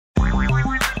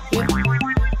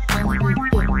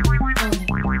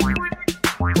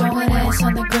Ernest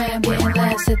on the gram, getting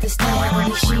laughs at the stand.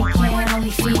 Only she can,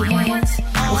 only feet, hands.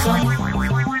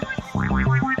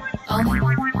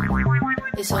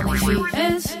 It's only feet,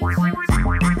 hands.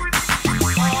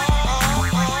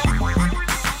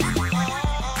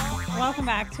 Welcome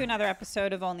back to another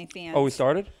episode of OnlyFans. Oh, we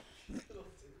started?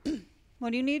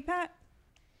 What do you need, Pat?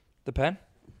 The pen?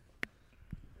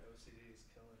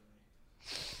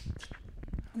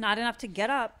 Not enough to get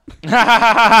up.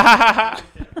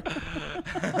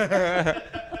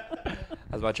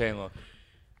 How's my chain look?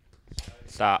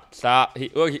 Stop.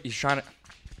 He's trying to...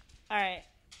 All right.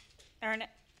 Earn it.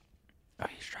 Oh,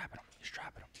 he's trapping him.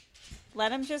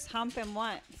 Let him just hump him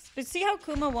once. But see how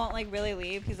Kuma won't like really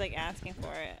leave? He's like asking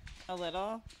for it a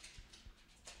little.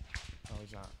 Oh,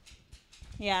 he's not.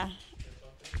 Yeah.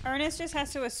 Ernest just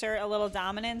has to assert a little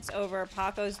dominance over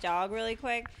Paco's dog really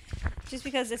quick. Just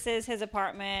because this is his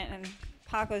apartment and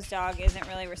Paco's dog isn't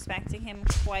really respecting him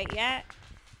quite yet.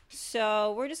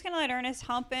 So we're just going to let Ernest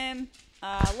hump him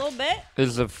a little bit. This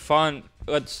is a fun...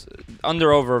 Let's...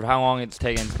 Over of how long it's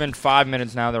taken. It's been 5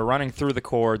 minutes now. They're running through the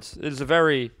cords. It's a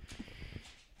very...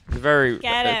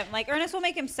 Get him. Like, Ernest will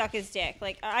make him suck his dick.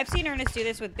 Like, I've seen Ernest do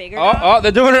this with bigger dogs. Oh,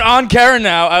 they're doing it on Karen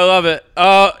now. I love it.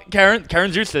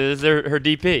 Karen's used to this. This is her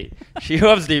DP. She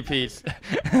loves DPs.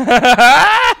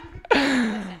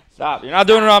 Stop. You're not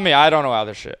doing it on me. I don't allow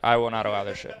this shit. I will not allow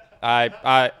this shit.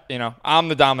 I'm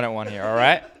the dominant one here, all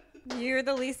right? You're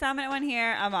the least dominant one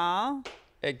here of all.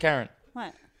 Hey, Karen.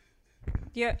 What?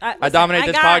 I dominate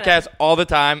this podcast all the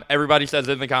time. Everybody says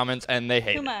it in the comments, and they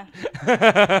hate Kuma. it.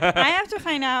 I have to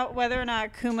find out whether or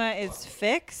not Kuma is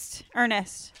fixed.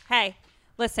 Ernest, hey,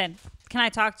 listen. Can I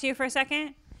talk to you for a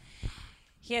second?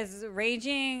 He has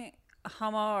raging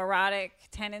homoerotic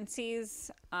tendencies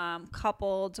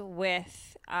coupled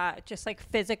with just like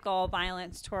physical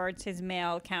violence towards his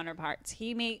male counterparts.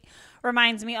 He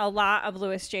reminds me a lot of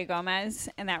Luis J. Gomez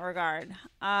in that regard.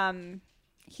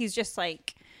 He's just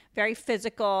like very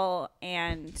physical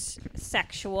and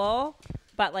sexual,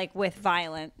 but like with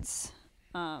violence.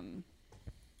 So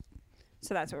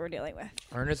that's what we're dealing with.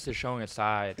 Ernest is showing a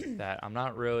side that I'm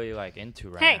not really like into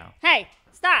right now. Hey,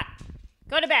 stop.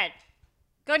 Go to bed.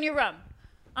 Go in your room.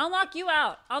 I'll knock you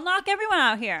out. I'll knock everyone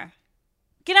out here.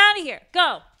 Get out of here.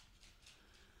 Go.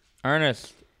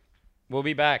 Ernest, we'll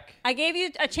be back. I gave you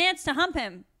a chance to hump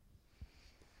him.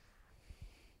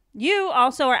 You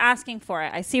also are asking for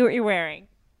it. I see what you're wearing.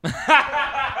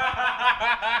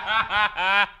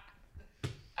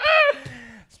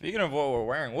 Speaking of what we're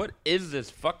wearing, what is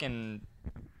this fucking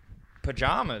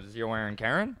pajamas you're wearing,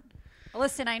 Karen?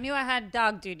 Listen, I knew I had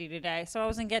dog duty today, so I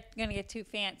wasn't going to get too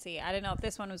fancy. I didn't know if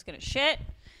this one was going to shit.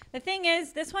 The thing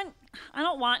is, this one, I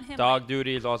don't want him. Dog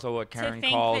duty is also what Karen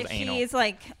calls anal. He's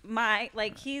like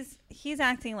he's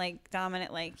acting like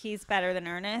dominant, like he's better than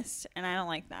Ernest, and I don't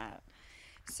like that.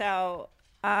 So,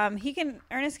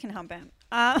 Ernest can hump him.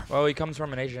 Well, he comes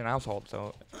from an Asian household,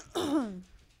 so.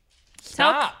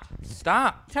 Stop.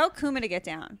 Tell Kuma to get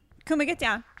down. Kuma, get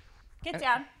down. Get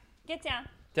down. Get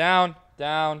down.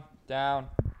 Down.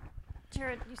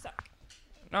 Jared, you suck.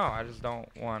 No, I just don't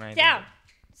want anything. Down.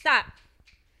 Stop.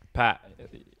 Pat.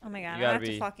 Oh my God, I have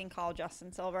to fucking call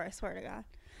Justin Silver, I swear to God.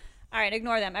 All right,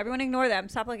 ignore them. Everyone ignore them.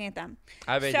 Stop looking at them.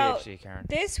 I have ADHD, Karen.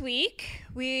 This week,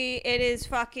 it is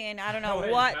fucking, I don't know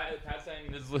what. Pat's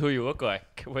saying this is who you look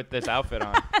like with this outfit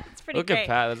on. That's pretty great. Look at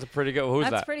Pat. That's a pretty good. Who's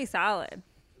that? That's pretty solid.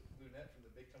 Lunette from the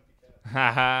Big Comfy Couch.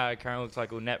 Haha, Karen looks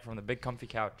like Lunette from the Big Comfy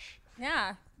Couch.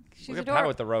 Yeah. She's Look at adorable. Pat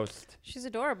with the roast. She's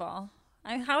adorable.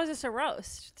 How is this a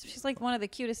roast? She's like one of the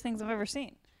cutest things I've ever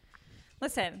seen.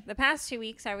 Listen, the past 2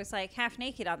 weeks I was like half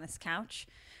naked on this couch,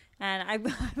 and I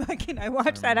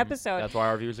watched that episode. That's why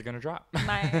our views are gonna drop.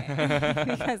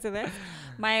 Because of this,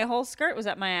 my whole skirt was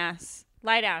up my ass.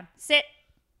 Lie down. Sit.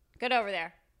 Get over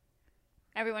there.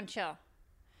 Everyone chill.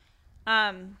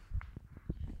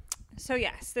 So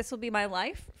yes, this will be my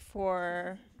life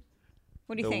for.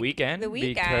 What do you think? Weekend? The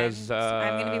weekend. Because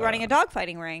I'm going to be running a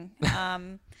dogfighting ring.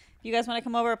 You guys want to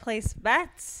come over and place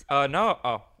bets? No.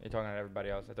 Oh, you're talking to everybody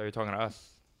else. I thought you were talking to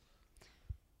us.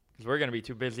 Because we're going to be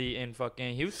too busy in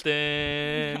fucking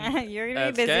Houston. You're going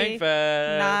to be busy.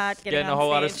 Skankfest. Not getting a whole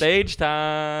lot of stage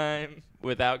time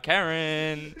without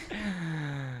Karen.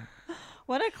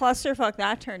 What a clusterfuck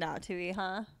that turned out to be,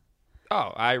 huh?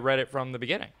 Oh, I read it from the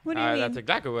beginning. What do you mean? That's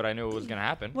exactly what I knew was going to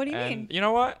happen. What do you mean? You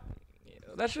know what?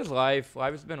 That's just life.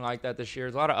 Life has been like that this year.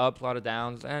 There's a lot of ups, a lot of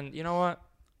downs. And you know what?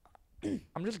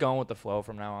 I'm just going with the flow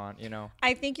from now on, you know?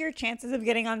 I think your chances of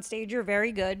getting on stage are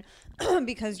very good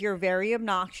because you're very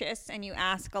obnoxious and you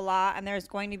ask a lot, and there's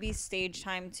going to be stage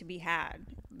time to be had.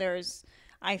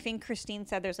 I think Christine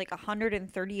said there's like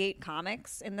 138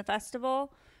 comics in the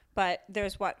festival but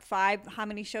there's what, 5? How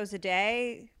many shows a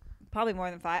day? Probably more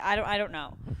than 5. I don't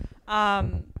know.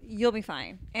 You'll be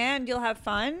fine, and you'll have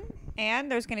fun, and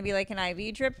there's going to be like an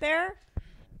IV drip there,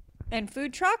 and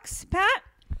food trucks, Pat.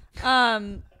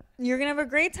 You're going to have a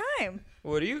great time.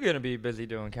 What are you gonna be busy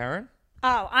doing, Karen?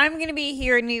 Oh, I'm going to be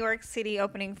here in New York City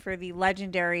opening for the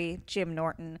legendary Jim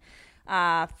Norton.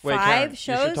 5 Karen,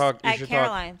 shows at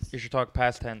Caroline's. You should talk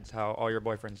past tense, how all your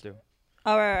boyfriends do.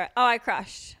 Oh, right. Oh, I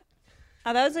crushed.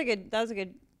 Oh, that was a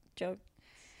good joke.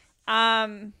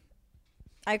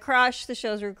 I crushed. The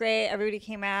shows were great. Everybody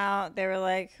came out. They were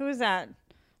like, "Who was that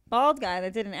bald guy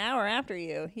that did an hour after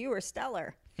you? You were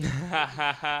stellar."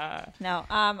 No,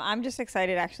 I'm just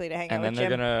excited actually to hang out with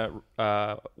Jim. And then they're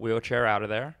gonna wheelchair out of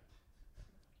there.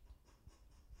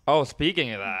 Oh,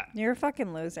 speaking of that. You're a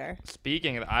fucking loser.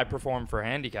 Speaking of that, I performed for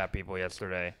handicapped people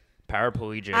yesterday.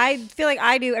 Paraplegics. I feel like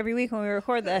I do every week when we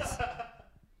record this.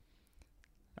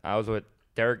 I was with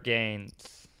Derek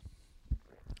Gaines.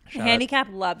 Shout Handicap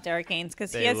love Derek Gaines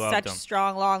because he has such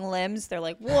strong, long limbs. They're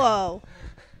like, whoa.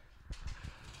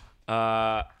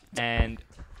 And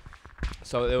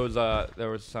so there was some, there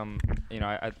was some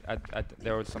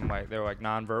they were like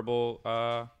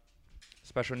nonverbal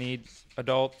special needs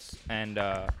adults, and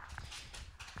oh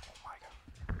my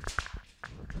god.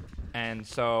 And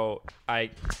so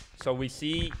we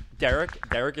see Derek.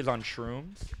 Derek is on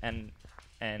shrooms, and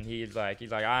he's like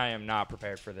I am not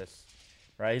prepared for this.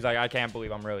 Right? He's like, I can't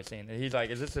believe I'm really seeing it. He's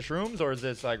like, is this the shrooms or is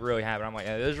this like really happening? I'm like,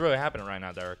 yeah, this is really happening right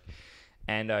now, Derek.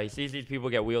 And he sees these people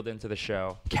get wheeled into the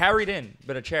show, carried in,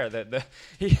 but a chair. The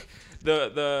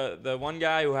one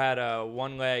guy who had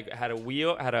one leg had a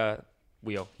wheel.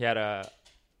 He had a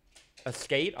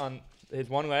skate on his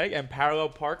one leg and parallel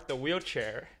parked the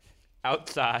wheelchair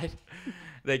outside.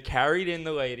 They carried in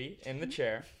the lady in the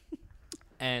chair.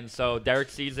 And so Derek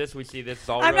sees this. We see this. It's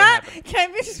all happening. Can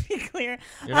I just be clear?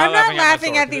 You're not I'm not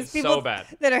laughing at these people so bad.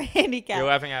 that are handicapped. You're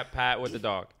laughing at Pat with the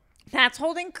dog. Pat's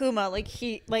holding Kuma like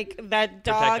that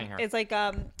dog is like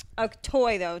a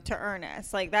toy though to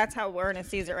Ernest. Like that's how Ernest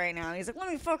sees it right now. He's like, let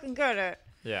me fucking get it.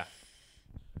 Yeah.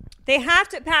 They have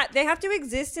to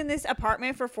exist in this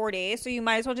apartment for 4 days, so you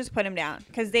might as well just put him down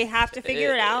because they have to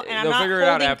figure it out. And I'm not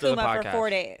holding Kuma for 4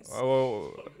 days.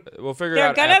 We'll figure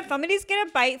it out. Somebody's gonna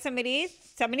bite somebody.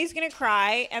 Somebody's gonna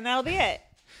cry, and that'll be it.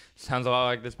 Sounds a lot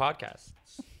like this podcast.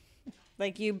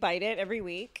 Like you bite it every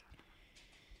week.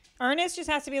 Ernest just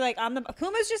has to be like,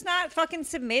 Kuma's just not fucking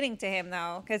submitting to him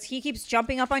though, because he keeps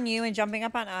jumping up on you and jumping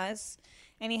up on us,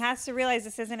 and he has to realize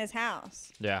this isn't his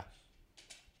house. Yeah.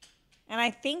 And I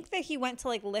think that he went to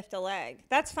like lift a leg.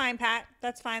 That's fine, Pat.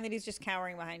 That's fine that he's just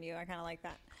cowering behind you. I kind of like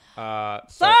that.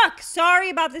 Fuck! Sorry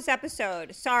about this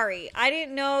episode. Sorry. I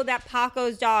didn't know that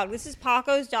Paco's dog. This is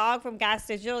Paco's dog from Gas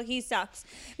Digital. He sucks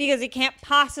because he can't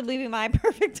possibly be my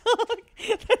perfect dog.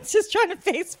 That's just trying to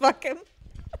face fuck him.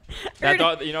 That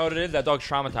dog, you know what it is? That dog's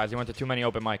traumatized. He went to too many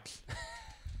open mics.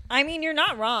 I mean, you're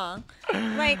not wrong.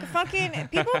 Like, fucking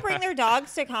people bring their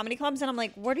dogs to comedy clubs, and I'm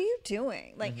like, what are you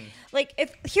doing? Like, like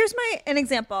if here's an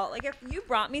example. Like, if you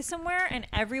brought me somewhere, and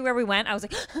everywhere we went, I was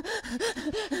like,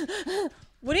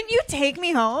 wouldn't you take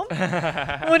me home?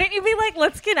 Wouldn't you be like,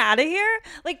 let's get out of here?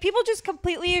 Like, people just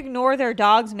completely ignore their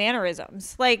dog's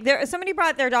mannerisms. Like, somebody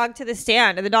brought their dog to the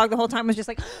stand, and the dog the whole time was just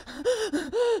like,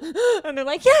 and they're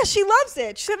like, yeah, she loves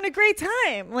it. She's having a great time.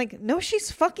 I'm like, no,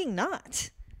 she's fucking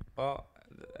not. Well,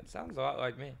 that sounds a lot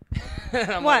like me.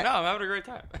 I'm what? Like, no, I'm having a great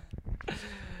time.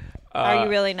 Are you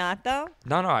really not, though?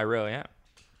 No, I really am.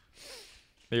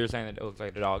 But you're saying that it looks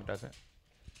like the dog doesn't?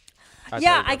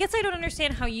 Yeah, I guess I don't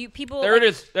understand how people. There it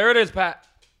is. There it is, Pat.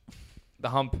 The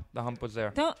hump was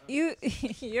there. Don't you?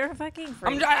 You're a fucking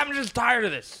freak. I'm just tired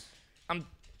of this. I'm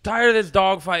tired of this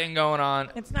dog fighting going on.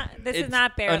 It's not. This is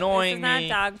not bear. Annoying This is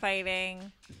not dog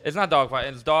fighting. It's not dog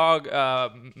fighting. It's dog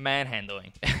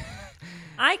manhandling.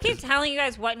 I keep telling you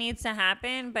guys what needs to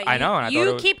happen, but I know, and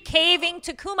you keep caving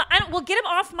to Kuma. We'll get him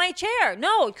off my chair.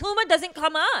 No, Kuma doesn't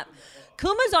come up.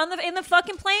 Kuma's in the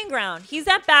fucking playing ground. He's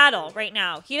at battle right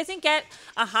now. He doesn't get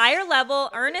a higher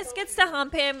level. Ernest gets to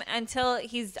hump him until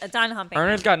he's done humping.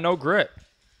 Ernest got no grip.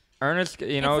 Ernest,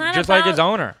 just like his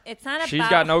owner. It's not about. She's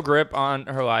got no grip on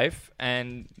her life,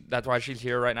 and that's why she's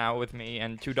here right now with me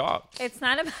and 2 dogs. It's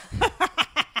not about.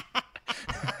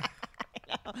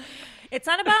 It's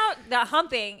not about the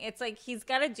humping. It's like he's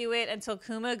got to do it until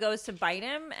Kuma goes to bite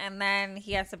him, and then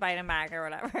he has to bite him back or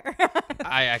whatever.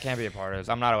 I can't be a part of this.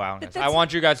 I'm not allowing this. I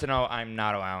want you guys to know I'm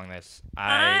not allowing this.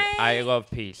 I love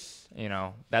peace.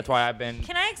 That's why I've been.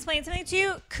 Can I explain something to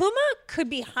you? Kuma could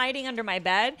be hiding under my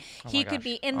bed. He could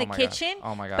be in the kitchen.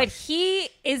 Oh my gosh. But he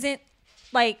isn't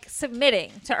like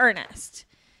submitting to Ernest.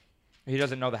 He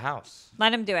doesn't know the house.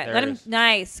 Let him do it. There Let it him. is.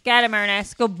 Nice. Get him,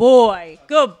 Ernest. Good boy.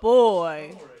 Good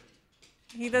boy.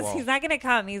 He does. Whoa. He's not gonna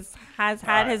come. Has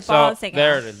had All right, his balls so taken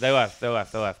there off. it is. They left.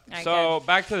 right, So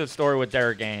back to the story with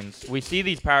Derek Gaines. We see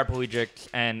these paraplegics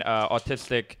and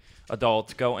autistic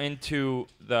adults go into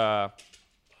the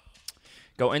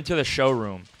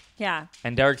showroom, Yeah.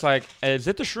 and Derek's like, "Is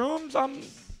it the shrooms?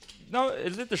 No,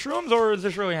 is it the shrooms or is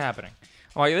this really happening?"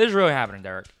 I'm like, "This is really happening,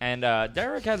 Derek." And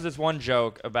Derek has this one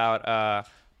joke about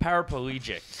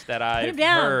paraplegics that I've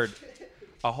down. heard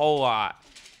a whole lot.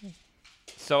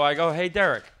 So I go, "Hey,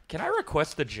 Derek, can I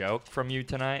request a joke from you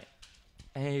tonight?"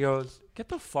 And he goes, "Get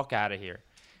the fuck out of here."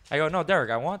 I go, "No, Derek,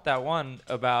 I want that one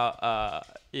about,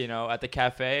 at the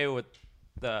cafe with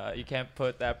you can't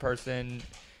put that person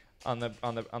on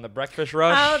the breakfast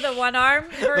rush." Oh, the one arm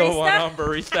barista. The one-arm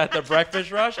barista at the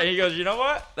breakfast rush. And he goes, "You know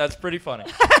what? That's pretty funny.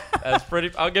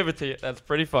 I'll give it to you. That's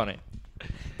pretty funny."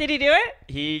 Did he do it?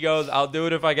 He goes, "I'll do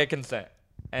it if I get consent."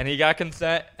 And he got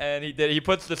consent, and he did. He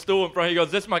puts the stool in front. He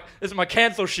goes, "This is my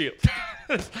cancel shield.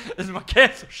 This is my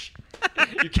cancel shield.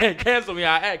 You can't cancel me.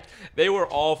 I act." They were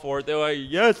all for it. They were like,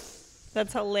 "Yes."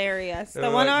 That's hilarious. They The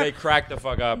were one like- arm. They cracked the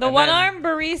fuck up. The And one then- arm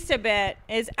barista bit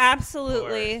is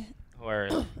absolutely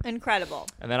Hilarious. incredible.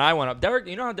 And then I went up. Derek,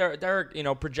 you know how Derek,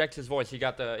 projects his voice. He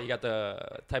got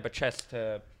the type of chest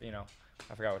to,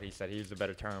 I forgot what he said. He used a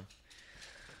better term.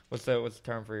 What's the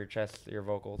term for your chest, your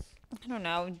vocals? I don't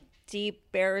know.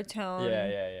 Deep baritone.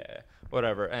 Yeah.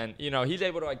 Whatever. And he's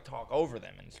able to like talk over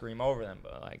them and scream over them.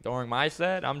 But like during my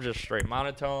set, I'm just straight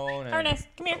monotone and Ernest,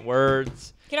 come here.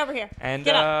 words. Get over here. And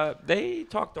Get up. they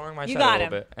talked during my You set got a little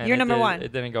him. bit. And You're it number one.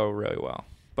 It didn't go really well,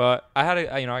 but I had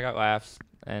I got laughs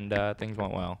and things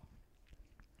went well.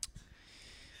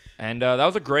 And that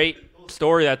was a great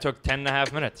story that took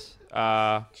 10.5 minutes.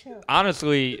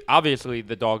 Honestly, obviously,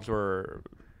 the dogs were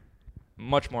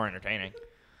much more entertaining.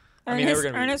 I mean, they were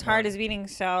gonna be Ernest's heart fun. is beating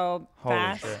so Holy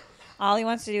fast. shit. All he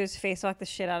wants to do is face walk the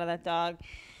shit out of that dog.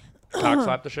 Cock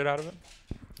slap the shit out of it.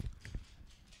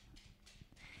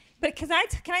 But can I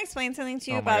explain something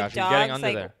to you Oh my about gosh, he's getting dogs? under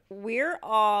Like there. we're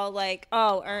all like,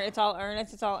 oh, it's all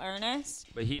Ernest, it's all Ernest.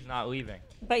 But he's not leaving.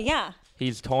 But yeah,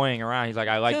 He's toying around. He's like,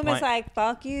 I like Kuma's playing. like,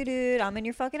 fuck you, dude. I'm in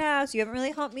your fucking house. You haven't really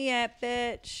humped me yet,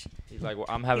 bitch. He's like, well,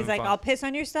 I'm having He's like, fun. I'll piss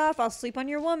on your stuff. I'll sleep on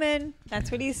your woman.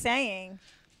 That's what he's saying.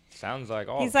 Sounds like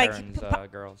all He's like,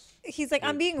 Karen's girls. He's like,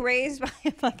 I'm Dude. being raised by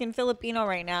a fucking Filipino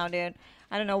right now, dude.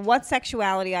 I don't know what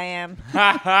sexuality I am.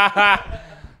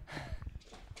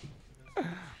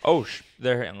 Oh,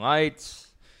 they're hitting lights.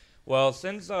 Well,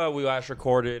 since we last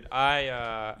recorded,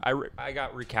 I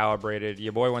got recalibrated.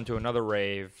 Your boy went to another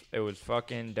rave. It was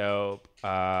fucking dope.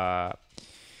 Had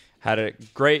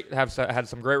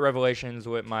some great revelations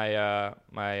with my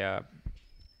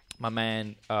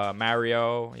man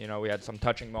Mario. We had some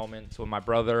touching moments with my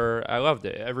brother. I loved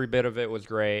it. Every bit of it was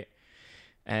great,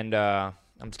 and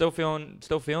I'm still feeling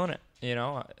it.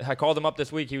 I called him up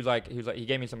this week. He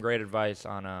gave me some great advice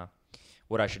on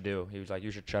what I should do. He was like, you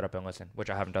should shut up and listen, which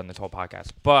I haven't done this whole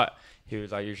podcast. But he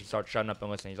was like, you should start shutting up and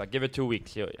listening. He's like, give it 2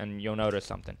 weeks and you'll notice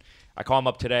something. I call him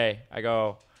up today. I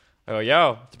go,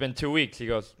 yo, it's been 2 weeks. He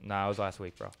goes, nah, it was last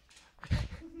week, bro.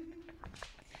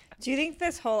 Do you think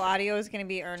this whole audio is going to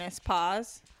be Ernest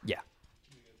pause? Yeah.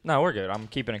 No, we're good. I'm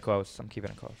keeping it close.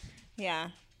 Yeah.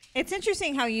 It's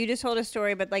interesting how you just told a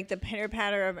story, but like the pitter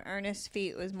patter of Ernest's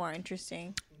feet was more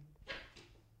interesting.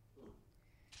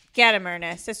 Get him,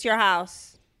 Ernest. It's your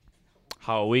house.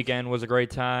 Halloween weekend was a great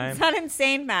It's time. not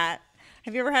insane, Matt.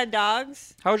 Have you ever had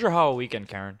dogs? How was your Halloween weekend,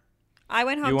 Karen? I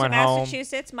went home You to went home.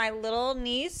 Massachusetts. My little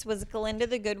niece was Glinda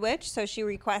the Good Witch, so she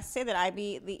requested that I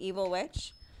be the evil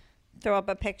witch. Throw up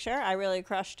a picture. I really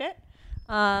crushed it.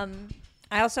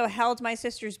 I also held my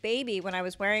sister's baby when I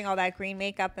was wearing all that green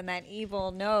makeup and that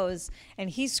evil nose, and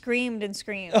he screamed and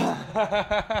screamed.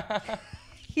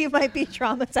 He might be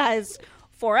traumatized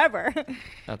forever.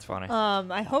 That's funny.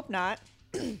 I hope not.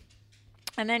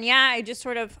 And then, I just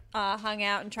sort of hung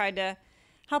out and tried to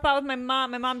help out with my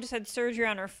mom. My mom just had surgery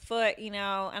on her foot, and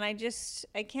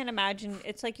I can't imagine.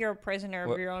 It's like you're a prisoner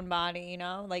of your own body,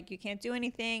 like you can't do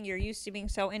anything. You're used to being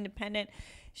so independent.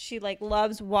 She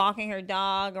loves walking her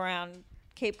dog around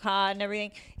Cape Cod and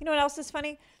everything. You know what else is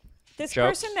funny? This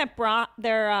Jokes? person that brought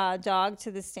their dog to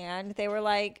the stand, they were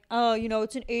like, oh,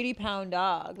 it's an 80-pound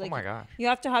dog. Like, oh my gosh. you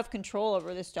have to have control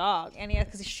over this dog. And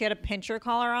because she had a pincher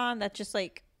collar on, that just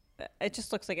it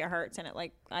just looks like it hurts, and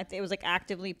it was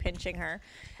actively pinching her.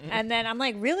 And then I'm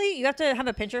like, really? You have to have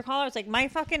a pincher collar? It's like my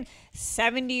fucking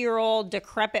 70-year-old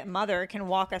decrepit mother can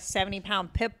walk a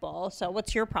 70-pound pit bull. So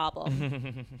what's your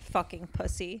problem? Fucking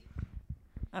pussy.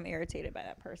 I'm irritated by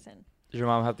that person. Did your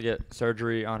mom have to get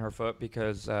surgery on her foot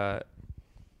because I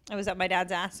I was up my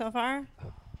dad's ass so far.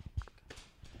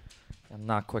 I'm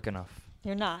not quick enough.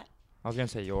 You're not. I was gonna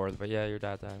say yours, but yeah, your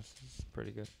dad's ass is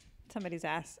pretty good. Somebody's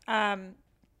ass.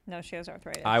 No, she has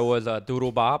arthritis. I was a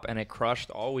doodle bop, and it crushed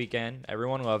all weekend.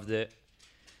 Everyone loved it.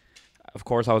 Of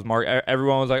course, I was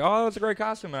everyone was like, "Oh, it's a great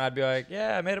costume," and I'd be like,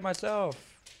 "Yeah, I made it myself."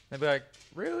 They'd be like,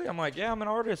 "Really?" I'm like, "Yeah, I'm an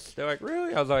artist." They're like,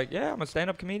 "Really?" I was like, "Yeah, I'm a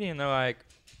stand-up comedian." They're like,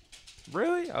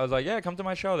 "Really?" I was like, "Yeah, come to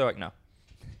my show." They're like, "No."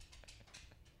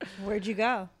 Where'd you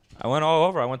go? I went all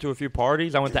over. I went to a few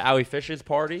parties. I went to Ali Fish's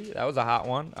party. That was a hot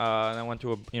one. And I went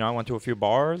to a few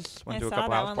bars. Went I to a saw couple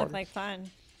that house one. parties. Looked like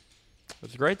fun. It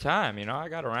was a great time. I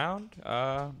got around,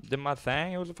 did my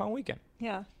thing. It was a fun weekend.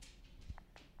 Yeah.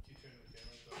 Can you turn to the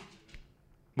camera so I can zoom in?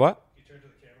 What? Can you turn to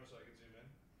the camera so I can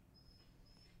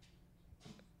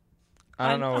zoom in? I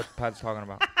don't know what Pat's talking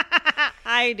about.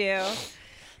 I do.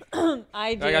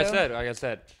 I do. Like I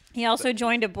said, He also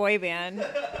joined a boy band.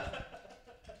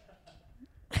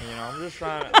 I'm just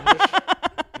trying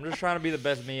to be the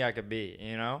best me I could be.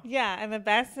 Yeah, and the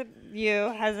best of you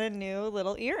has a new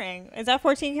little earring. Is that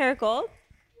 14 karat gold?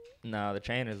 No, the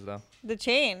chain is though. The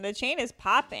chain is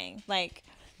popping. Like,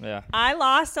 Yeah. I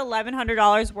lost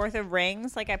 $1,100 worth of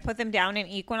rings. Like, I put them down in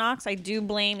Equinox. I do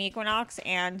blame Equinox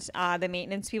and the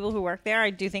maintenance people who work there. I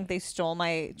do think they stole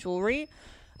my jewelry.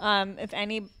 If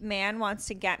any man wants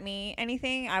to get me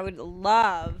anything, I would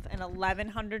love an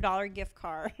 $1,100 gift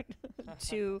card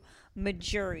to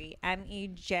Mejuri,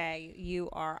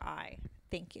 Mejuri.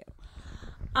 Thank you.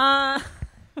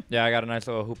 Yeah, I got a nice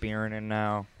little hoop earring in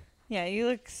now. Yeah, you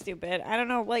look stupid. I don't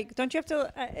know. Like, don't you have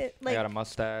to I got a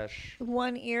mustache.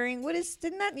 one earring?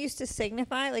 Didn't that used to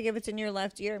signify? Like, if it's in your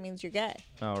left ear, it means you're gay.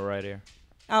 Oh, right here.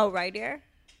 Oh, right ear.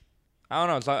 I don't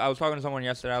know. So I was talking to someone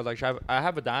yesterday. I was like, I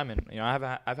have a diamond.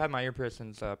 I've had my ear pierced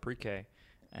since pre-K,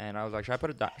 and I was like, should I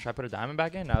put a diamond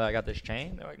back in now that I got this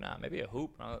chain? They're like, nah, maybe a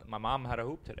hoop. My mom had a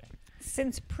hoop today.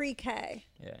 Since pre-K.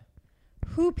 Yeah,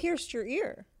 Who pierced your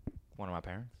ear? one of my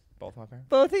parents, both my parents.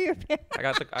 Both of your parents.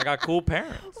 I got cool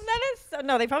parents. That is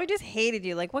no. They probably just hated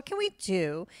you. Like, what can we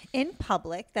do in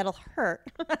public that'll hurt?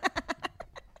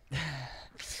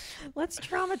 Let's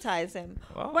traumatize him.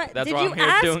 Well, What that's did why you I'm here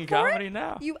ask doing for comedy it?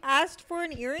 now. You asked for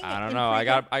an earring. I don't in know. I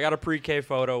pre-K? got a pre-K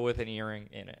photo with an earring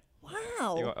in it.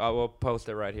 Wow. I will post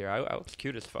it right here. I was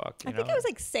cute as fuck. I think I was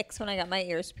like 6 when I got my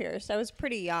ears pierced. I was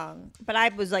pretty young, but I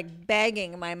was like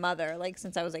begging my mother like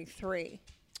since I was like 3.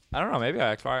 I don't know. Maybe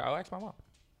I'll ask my mom.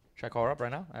 Should I call her up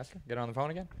right now? Ask her. Get her on the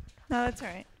phone again. No, that's all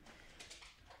right.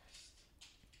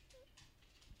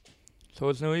 So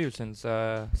what's new with you since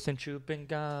you've been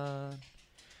gone?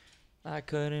 I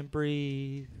couldn't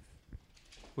breathe.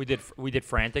 We did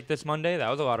Frantic this Monday. That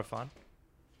was a lot of fun.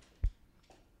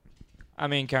 I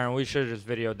mean, Karen, we should have just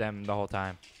videoed them the whole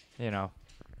time.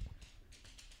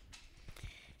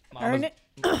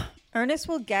 Ernest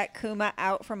will get Kuma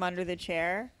out from under the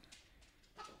chair.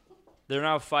 They're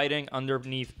now fighting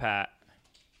underneath Pat.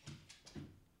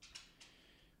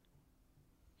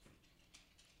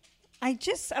 I'm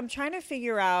trying to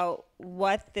figure out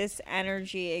what this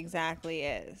energy exactly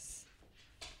is.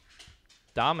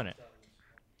 Dominance.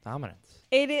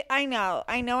 I know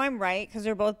I'm right because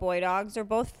they're both boy dogs. They're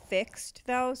both fixed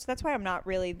though, so that's why I'm not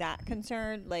really that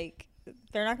concerned. Like,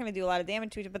 they're not going to do a lot of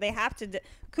damage to each other, but they have to.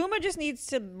 Kuma just needs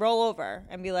to roll over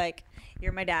and be like,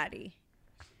 "You're my daddy,"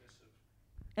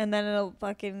 and then it'll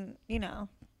fucking,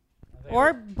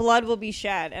 or blood will be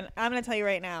shed. And I'm going to tell you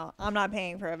right now, I'm not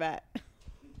paying for a vet.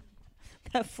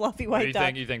 That fluffy What do white you dog.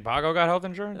 think? You think Paco got health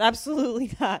insurance?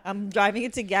 Absolutely not. I'm driving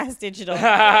it to Gas Digital.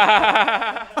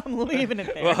 I'm leaving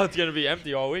it there. Well, it's gonna be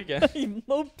empty all weekend.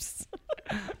 Oops.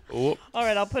 Oop. All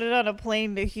right, I'll put it on a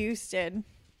plane to Houston.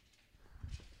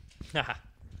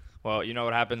 Well, you know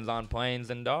what happens on planes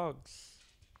and dogs.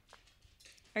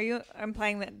 I'm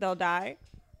implying that they'll die?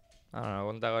 I don't know.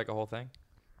 Wasn't that like a whole thing?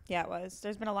 Yeah, it was.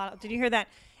 There's been a lot of. Did you hear that?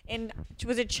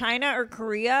 Was it China or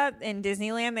Korea in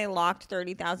Disneyland? They locked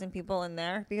 30,000 people in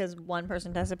there because one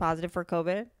person tested positive for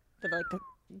COVID.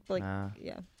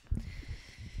 Yeah.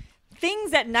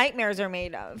 Things that nightmares are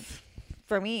made of.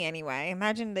 For me, anyway.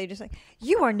 Imagine they just like,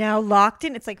 you are now locked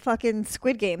in. It's like fucking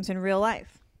Squid Games in real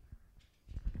life.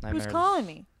 Nightmares. Who's calling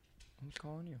me? Who's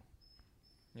calling you?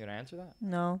 You gonna answer that?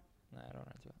 No. Nah, I don't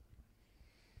answer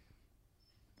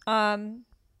that.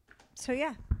 So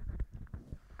yeah.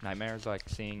 Nightmares like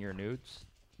seeing your nudes.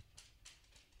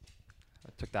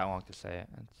 It took that long to say it.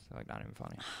 It's like not even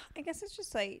funny. I guess it's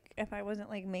just like if I wasn't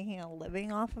like making a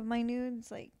living off of my nudes,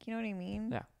 like, you know what I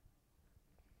mean? Yeah.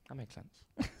 That makes sense.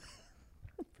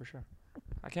 For sure.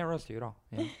 I can't roast you at all.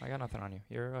 I got nothing on you.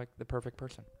 You're like the perfect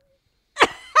person.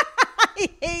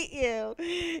 I hate you.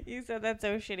 You said that's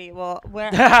so shitty. Well,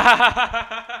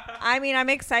 I mean, I'm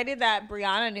excited that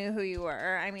Brianna knew who you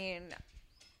were. I mean,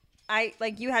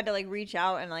 you had to like reach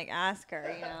out and like ask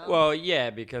her, you know. Well, yeah,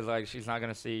 because like she's not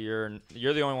gonna see you're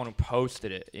the only one who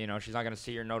posted it. You know, she's not gonna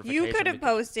see your notification. You could have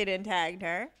posted and tagged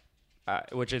her.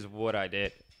 Which is what I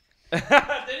did. Did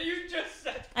you just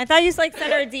say? I thought you like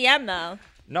sent her a DM though.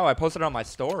 No, I posted it on my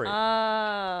story. Oh.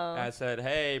 I said,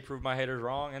 "Hey, prove my haters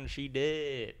wrong," and she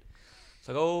did.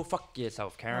 So go fuck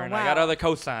yourself, Karen. Oh, wow. I got other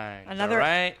cosigns. Another all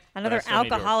right? another But I still need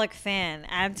yours. alcoholic fan.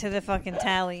 Add to the fucking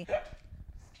tally.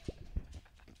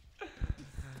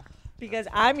 Because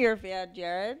I'm your fan,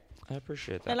 Jared. I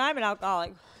appreciate that. And I'm an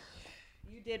alcoholic.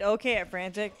 You did okay at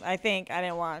Frantic. I think. I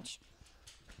didn't watch.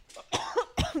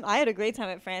 I had a great time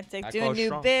at Frantic. I Doing closed new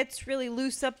strong. bits. Really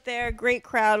loose up there. Great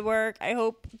crowd work. I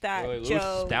hope that Really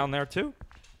Joe... loose down there too.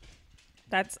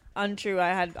 That's untrue. I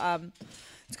had...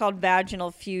 it's called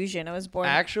vaginal fusion. I was born...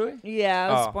 Actually? Yeah,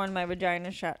 I was Oh. born with my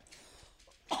vagina shut.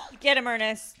 Get him,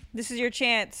 Ernest. This is your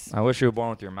chance. I wish you were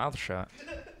born with your mouth shut.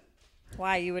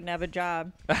 Why? You wouldn't have a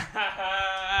job.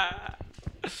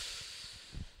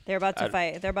 They're about to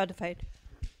fight. They're about to fight.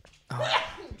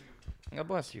 God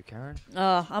bless you, Karen.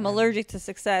 Oh, I'm allergic to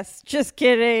success. Just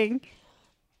kidding.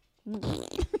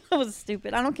 That was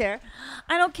stupid. I don't care.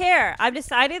 I don't care. I've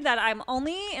decided that I'm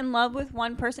only in love with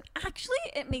one person. Actually,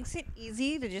 it makes it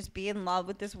easy to just be in love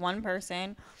with this one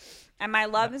person. And my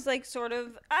love is like sort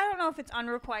of, I don't know if it's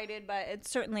unrequited, but it's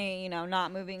certainly, you know,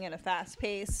 not moving at a fast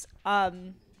pace. How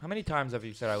many times have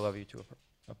you said I love you to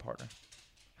a partner?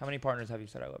 How many partners have you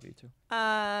said I love you to?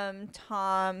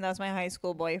 Tom, that was my high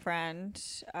school boyfriend.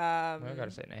 I don't gotta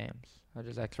say names. I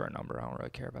just ask for a number. I don't really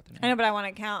care about the name. I know, but I want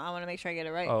to count. I want to make sure I get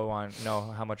it right. Oh, I want to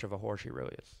know how much of a whore she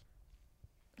really is.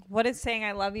 What is saying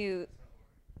I love you?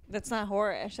 That's not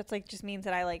whorish. That's like just means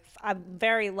that I'm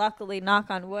very luckily, knock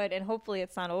on wood, and hopefully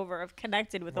it's not over. I've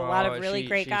connected with a lot of really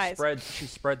great guys. She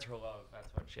spreads her love. That's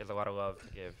what she has a lot of love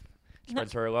to give.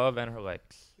 Spreads her love and her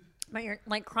likes. But you're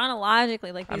like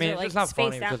chronologically, like these I mean, are it's like just not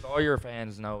funny spaced out. because all your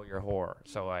fans know you're a whore,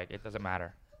 so like it doesn't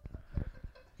matter.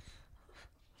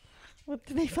 What,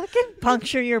 did they fucking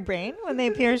puncture your brain when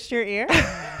they pierced your ear?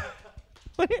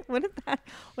 What did that?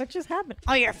 What just happened?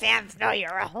 Oh, your fans know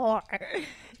you're a whore.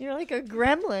 You're like a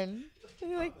gremlin.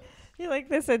 You're like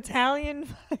this Italian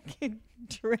fucking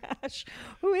trash.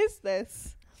 Who is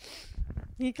this?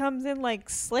 He comes in like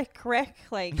Slick Rick,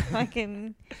 like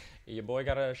fucking. Your boy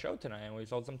got a show tonight, and we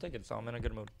sold some tickets, so I'm in a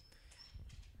good mood.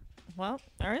 Well,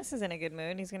 Ernest is in a good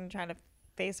mood. He's gonna try to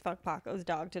face fuck Paco's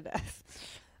dog to death.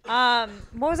 What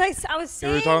was I? I was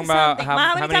saying You were talking about something. how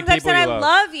many many times I've people said I you love.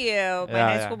 love you, my Yeah,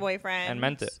 high yeah. school boyfriend, And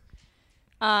meant it.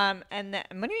 And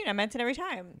what do you mean? I meant it every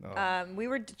time. Oh.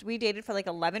 We dated for like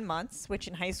 11 months, which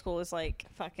in high school is like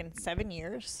fucking 7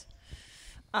 years.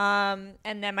 And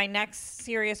then my next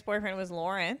serious boyfriend was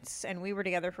Lawrence, and we were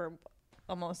together for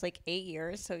almost like 8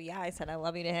 years. So yeah, I said I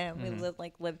love you to him. Mm-hmm.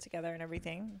 We lived together and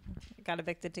everything. Got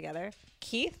evicted together.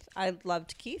 Keith, I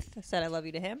loved Keith. I said I love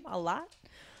you to him a lot.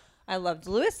 I loved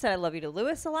Lewis. Said I love you to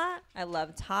Lewis a lot. I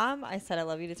loved Tom. I said I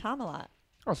love you to Tom a lot.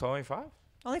 Oh, so only 5?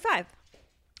 Only 5.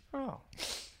 Oh.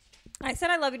 I said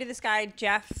I love you to this guy,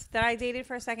 Jeff, that I dated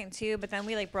for a second too, but then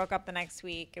we like broke up the next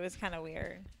week. It was kind of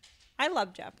weird. I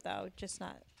love Jeff though, just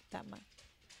not that much.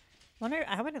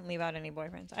 I wouldn't leave out any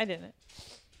boyfriends. I didn't.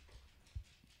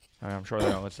 I mean, I'm sure they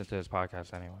don't listen to this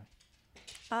podcast anyway.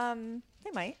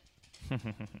 They might.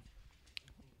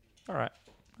 All right.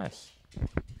 Nice.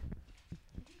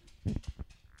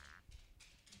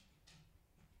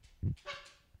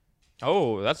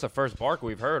 Oh, that's the first bark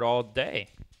we've heard all day.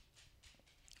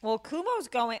 Well, Kuma is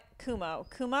going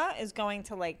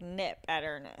to like nip at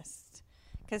Ernest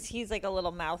because he's like a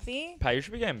little mouthy, Pat, you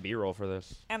should be getting B-roll for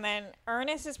this. and then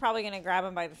Ernest is probably going to grab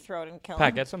him by the throat and kill Pat,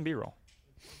 him. get some B-roll.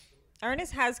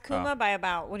 Ernest has Kuma Oh. by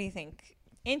about, what do you think?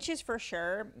 Inches for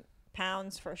sure,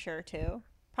 pounds for sure too.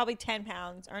 Probably 10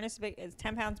 pounds. Ernest is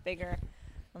 10 pounds bigger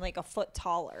and like a foot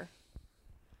taller.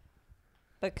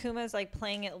 But Kuma's like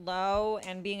playing it low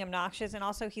and being obnoxious, and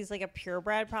also he's like a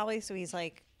purebred probably, so he's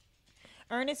like,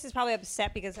 Ernest is probably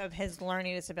upset because of his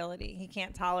learning disability. He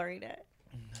can't tolerate it.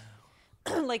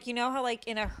 No. Like, you know how like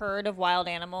in a herd of wild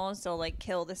animals, they'll like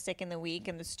kill the sick and the weak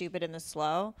and the stupid and the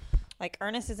slow? Like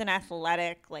Ernest is an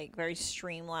athletic, like very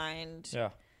streamlined, Yeah.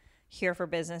 here for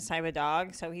business type of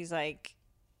dog. So he's like,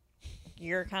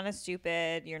 you're kind of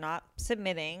stupid. You're not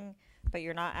submitting, but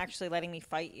you're not actually letting me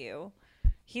fight you.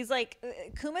 He's like,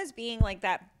 Kuma's being like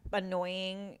that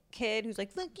annoying kid who's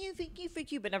like, fuck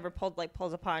you, but never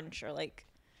pulls a punch or like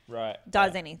Right.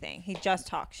 does Yeah. anything. He just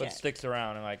talks But shit. sticks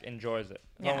around and like enjoys it.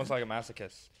 It's Yeah. almost like a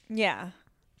masochist. Yeah.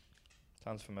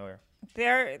 Sounds familiar.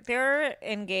 they're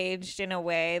engaged in a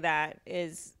way that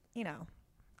is, you know,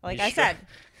 like He's I said,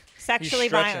 He's sexually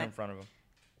stretching in violent. front of him.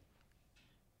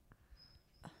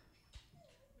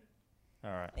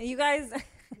 All right. You guys,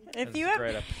 if This you is a have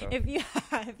great episode.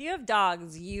 if you have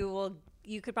dogs, you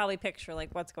could probably picture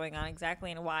like what's going on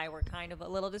exactly and why we're kind of a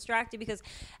little distracted, because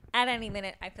at any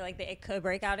minute I feel like it could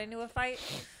break out into a fight.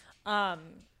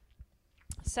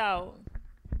 So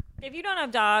if you don't have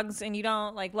dogs and you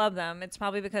don't like love them, it's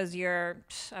probably because you're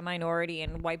a minority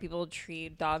and white people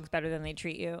treat dogs better than they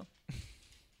treat you.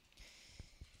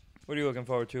 What are you looking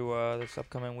forward to this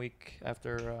upcoming week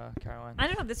after Caroline? I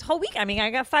don't know, this whole week. I mean, I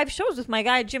got 5 shows with my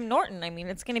guy Jim Norton. I mean,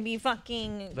 it's gonna be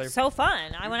fucking Like- so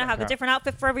fun. I want to done have a Car- different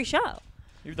outfit for every show.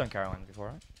 You've done Caroline before,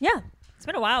 right? Yeah, it's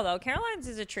been a while though. Caroline's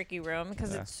is a tricky room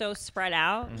because Yeah. it's so spread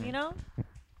out, Mhm. you know,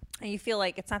 and you feel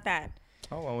like it's not that.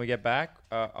 Oh, when we get back,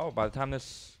 by the time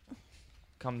this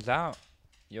comes out,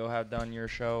 you'll have done your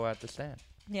show at the Stand.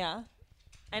 Yeah.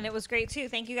 And it was great too.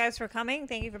 Thank you guys for coming.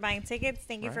 Thank you for buying tickets.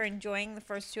 Thank you Right. for enjoying the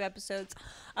first 2 episodes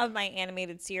of my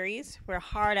animated series. We're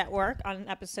hard at work on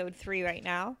episode 3 right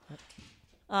now.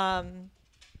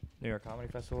 New York Comedy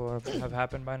Festival have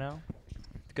happened by now.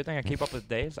 It's a good thing I keep up with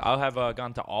days. I'll have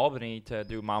gone to Albany to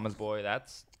do Mama's Boy. That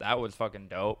was fucking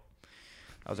dope.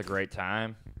 That was a great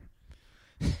time.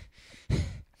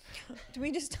 Do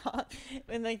we just talk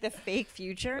in like the fake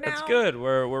future now? It's good.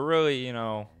 We're really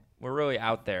we're really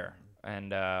out there,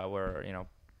 and we're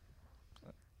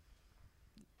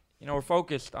we're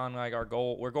focused on like our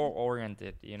goal. We're goal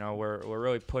oriented. We're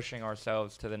really pushing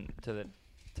ourselves to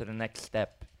the next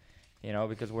step.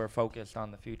 Because we're focused on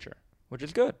the future, which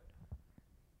is good.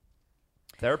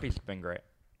 Therapy's been great,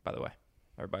 by the way.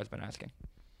 Everybody's been asking.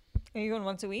 Are you going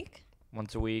once a week?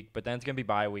 Once a week, but then it's gonna be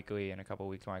bi-weekly in a couple of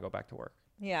weeks when I go back to work.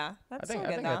 Yeah, that's I think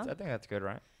so good though. I think that's good,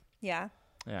 right? Yeah.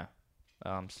 Yeah.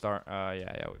 We've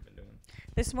been doing.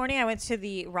 This morning I went to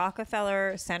the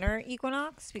Rockefeller Center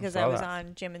Equinox because I saw was that.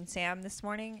 on Jim and Sam this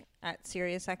morning at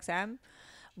Sirius XM.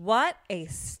 What a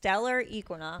stellar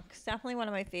Equinox. Definitely one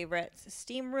of my favorites.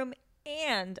 Steam room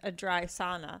and a dry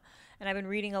sauna. And I've been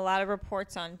reading a lot of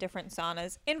reports on different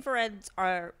saunas. Infrareds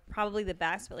are probably the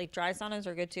best, but like dry saunas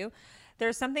are good too.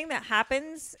 There's something that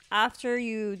happens after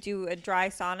you do a dry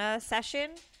sauna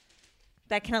session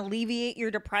that can alleviate your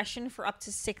depression for up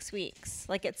to 6 weeks.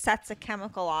 Like it sets a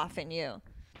chemical off in you.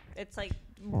 It's like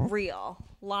real.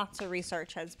 Lots of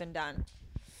research has been done.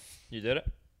 You did it?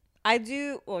 I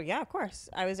do. Well, yeah, of course.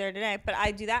 I was there today, but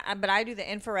I do that. But I do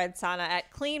the infrared sauna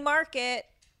at Clean Market.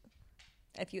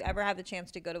 If you ever have the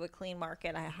chance to go to a Clean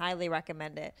Market, I highly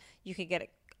recommend it. You could get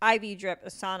an IV drip, a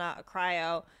sauna, a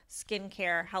cryo,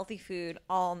 skincare, healthy food,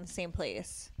 all in the same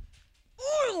place.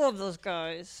 Oh, I love those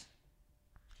guys.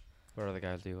 What other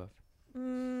guys do you love?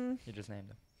 You just named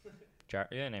them.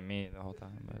 You didn't name me the whole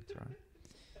time, but it's alright.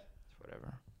 It's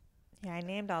whatever. Yeah, I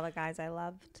named all the guys I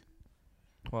loved.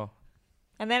 Well,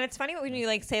 And then it's funny when you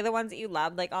like say the ones that you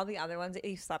loved, like all the other ones that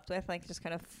you slept with, like just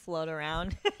kind of float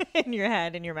around in your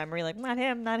head, in your memory, like not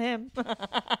him, not him.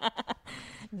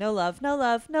 No love, no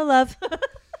love, no love.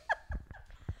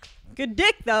 Good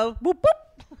dick though. Boop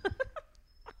boop.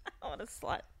 What a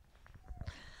slut.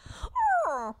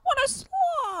 Oh, what a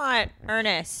slut.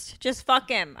 Ernest, just fuck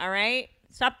him, all right?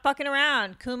 Stop fucking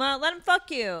around. Kuma, let him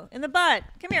fuck you in the butt.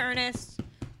 Come here, Ernest.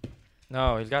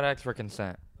 no, he's got to ask for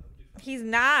consent. He's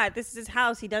not. This is his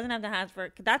house. He doesn't have to ask for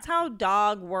it. That's how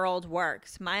dog world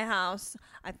works. My house.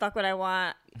 I fuck what I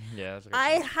want. Yeah, that's a good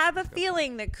I point. have a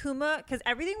feeling that Kuma, because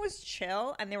everything was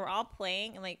chill and they were all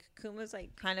playing, and like Kuma's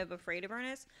like kind of afraid of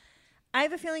Ernest. I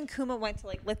have a feeling Kuma went to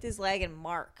like lift his leg and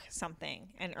mark something,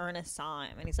 and Ernest saw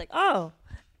him, and he's like, "Oh,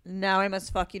 now I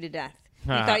must fuck you to death.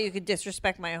 You thought you could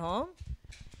disrespect my home?"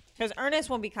 Because Ernest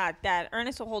won't be caught dead.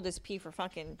 Ernest will hold his pee for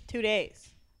fucking 2 days.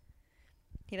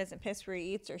 He doesn't piss where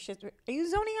he eats or shit. Are you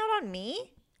zoning out on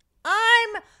me?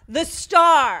 I'm the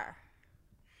star.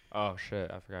 Oh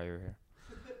shit, I forgot you were here.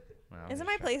 No, I'm Isn't just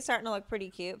my joking. place starting to look pretty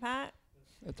cute, Pat?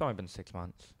 It's only been 6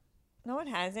 months. No, it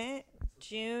hasn't.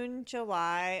 June,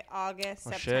 July, August,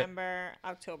 Oh, shit. September,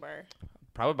 October.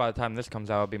 Probably by the time this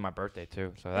comes out, it'll be my birthday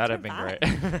too. So that'd have been your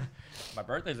great. My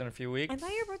birthday's in a few weeks. I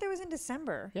thought your birthday was in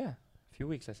December. Yeah, a few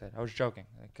weeks. I said I was joking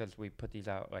because we put these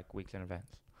out like weeks in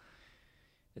advance.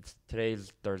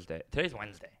 Today's Thursday. Today's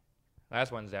Wednesday.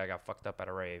 Last Wednesday I got fucked up at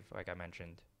a rave, like I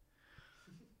mentioned.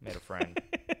 Made a friend.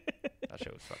 That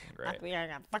shit was fucking great. We got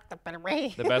fucked up at a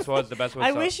rave. The best was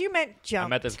I so- wish you meant I jump.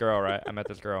 met this girl, right? I met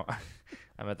this girl,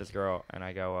 and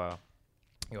I go,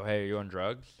 hey, are you on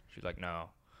drugs? She's like, no.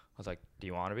 I was like, do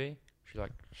you want to be? She's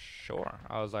like, sure.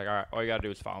 I was like, all right, all you gotta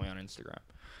do is follow me on Instagram.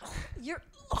 You're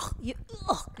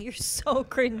so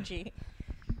cringy.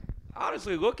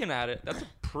 honestly, looking at it, that's a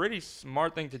pretty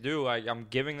smart thing to do. Like, I'm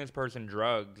giving this person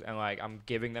drugs and like I'm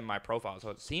giving them my profile, so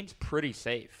it seems pretty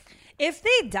safe. If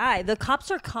they die, the cops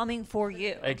are coming for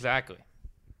you. Exactly.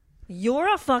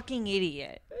 You're a fucking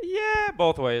idiot. Yeah,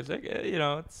 both ways. Like, you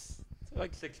know, it's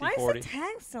like 60-40. Why is the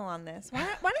tag still on this? Why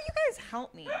don't you guys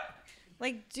help me?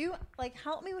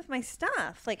 Help me with my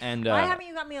stuff. Like, And, why haven't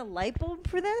you got me a light bulb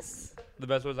for this? The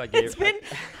best was I gave. It's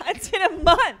been a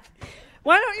month.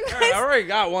 Why don't you I guys? already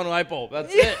got one light bulb.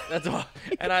 That's it. That's all.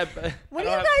 And What do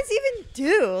you guys even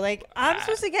do? Like, I'm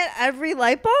supposed to get every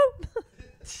light bulb?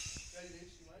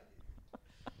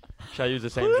 Should I use the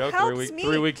same Who joke helps me?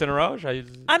 3 weeks in a row? Should I use?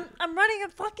 I'm running a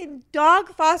fucking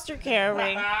dog foster care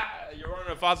ring. You're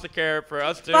running a foster care for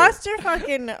us too. Foster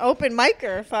fucking open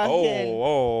micer fucking.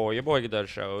 Oh, your boy does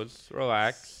shows.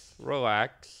 Relax.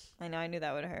 I know. I knew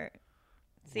that would hurt.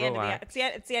 It's the end of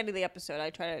it's the end of the episode. I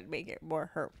try to make it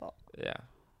more hurtful. Yeah,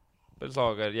 but it's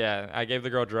all good. Yeah, I gave the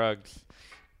girl drugs,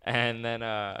 and then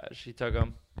she took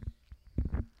them.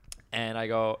 And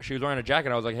she was wearing a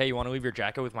jacket. I was like, hey, you want to leave your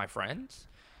jacket with my friends?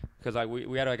 Because like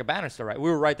we had like a banister, right? We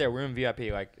were right there. We were in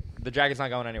VIP. Like the jacket's not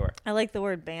going anywhere. I like the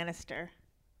word banister.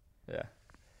 Yeah.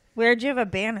 Where'd you have a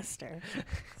banister?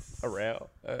 A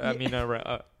rail. I mean a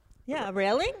rail. Yeah, a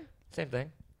railing? Same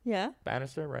thing. Yeah.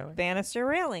 Banister, railing. Banister,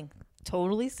 railing.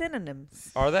 Totally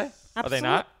synonyms. Are they? Are they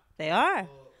not? They are. Well,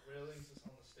 railings is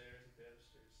on the stairs,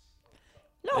 banisters on top.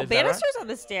 No, Is that right? banister's on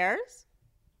the stairs.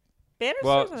 Banister's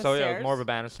Well, on the so stairs. yeah, more of a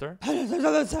banister.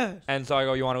 And so I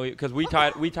go, you want to leave? Because we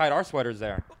tied our sweaters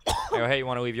there. I go, hey, you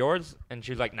want to leave yours? And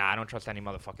she's like, nah, I don't trust any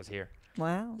motherfuckers here. I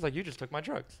Wow. was like, you just took my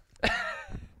drugs.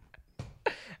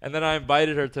 And then I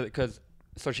invited her to,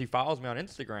 so she follows me on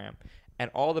Instagram, and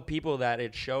all the people that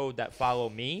it showed that follow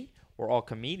me were all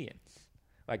comedians,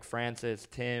 like Francis,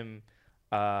 Tim,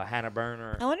 Hannah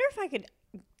Berner. I wonder if I could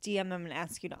DM them and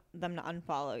ask them to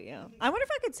unfollow you. I wonder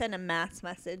if I could send a mass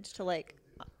message to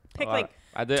pick I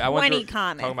went 20 through,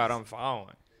 comments. Talking about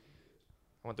unfollowing.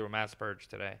 I went through a mass purge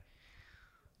today.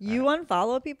 You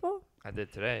unfollow people? I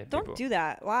did today. Don't do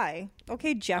that. Why?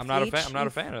 Okay, Jeff I'm not a Leach, fan- I'm not you a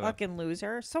fan of them. fucking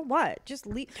loser. So what? Just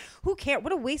leave. Who cares?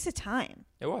 What a waste of time.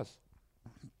 It was.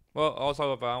 Well,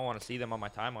 also, if I don't want to see them on my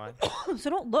timeline. So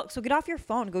don't look. So get off your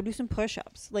phone. Go do some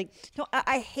push-ups. No,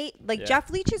 I hate, Yeah. Jeff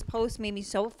Leach's post made me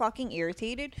so fucking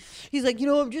irritated. He's like,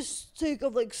 I'm just sick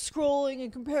of scrolling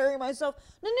and comparing myself.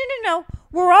 No.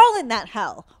 We're all in that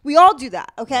hell. We all do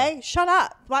that, okay? Yeah. Shut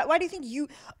up. Why do you think you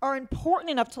are important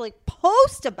enough to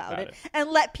post about it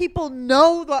and let people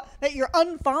know that you're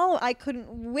unfollowing? I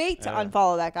couldn't wait to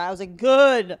unfollow that guy. I was like,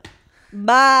 good.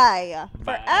 Bye.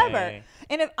 Forever.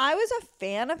 And if I was a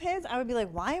fan of his, I would be like,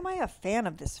 why am I a fan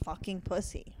of this fucking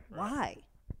pussy? Why?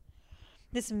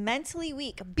 This mentally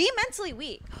weak. Be mentally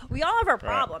weak. We all have our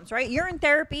problems, right? You're in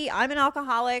therapy. I'm an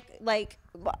alcoholic.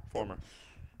 Former.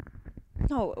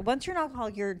 No, once you're an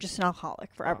alcoholic, you're just an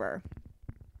alcoholic forever.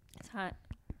 It's hot.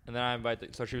 And then I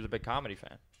invited, so she was a big comedy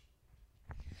fan.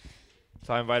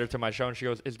 So I invited her to my show, and she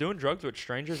goes, is doing drugs with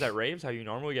strangers at raves how you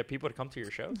normally get people to come to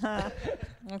your shows?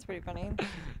 That's pretty funny. And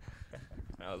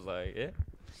I was like, yeah.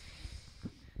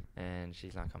 And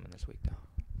she's not coming this week, though.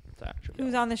 It's actually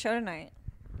Who's on the show tonight?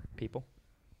 people.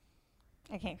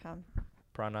 I can't come.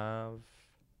 Pranav.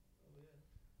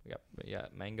 We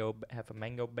got Mango, half a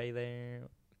Mango Bay there.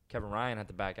 Kevin Ryan had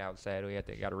to back out, sad. We got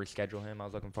to reschedule him. I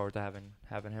was looking forward to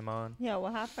having him on. Yeah,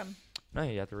 what happened? No,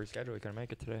 you have to reschedule. He couldn't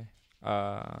make it today.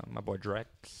 My boy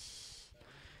Drex.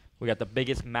 We got the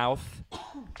biggest mouth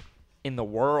in the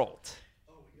world.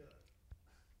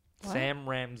 What? Sam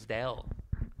Ramsdell.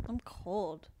 I'm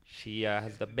cold. She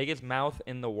has the biggest mouth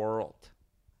in the world.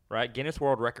 Right? Guinness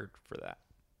World Record for that.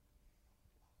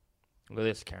 Look at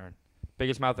this, Karen.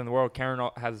 Biggest mouth in the world. Karen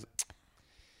has...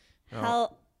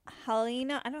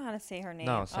 Helena? I don't know how to say her name.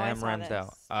 No, I Sam saw Ramsdell.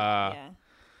 this. Yeah.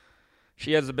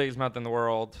 She has the biggest mouth in the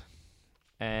world.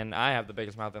 And I have the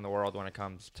biggest mouth in the world when it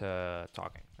comes to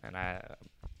talking. And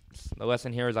the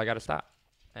lesson here is I got to stop.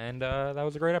 And that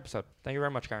was a great episode. Thank you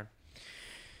very much, Karen.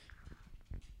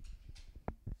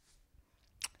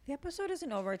 The episode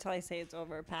isn't over until I say it's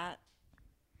over, Pat.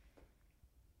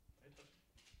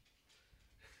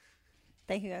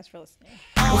 Thank you guys for listening.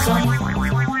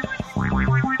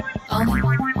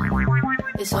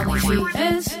 It's only few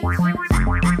hands.